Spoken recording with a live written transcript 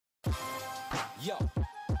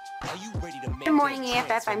Good morning,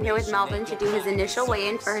 AFF. I'm here with Melvin to do his initial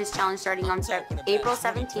weigh-in for his challenge starting on April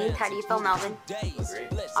 17th. How do you feel, Melvin? Great.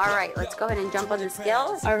 Alright, let's go ahead and jump on the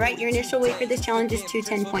scale. Alright, your initial weight for this challenge is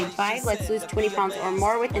 210.5. Let's lose 20 pounds or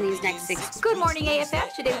more within these next 6. Good morning,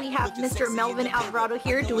 AFF. Today we have Mr. Melvin Alvarado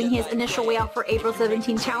here doing his initial weigh out for April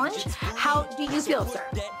 17th challenge. How do you feel, sir?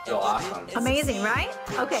 Feel awesome. Amazing, right?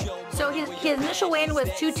 Okay, so his initial weigh-in was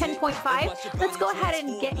 210.5. Let's go ahead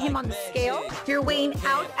and get him on the scale. You're weighing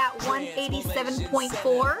out at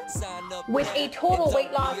 187.4 with a total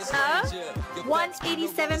weight loss of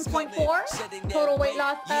 187.4. Total weight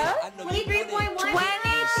loss of 23.1 pounds.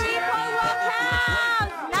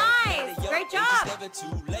 Nice. Great job.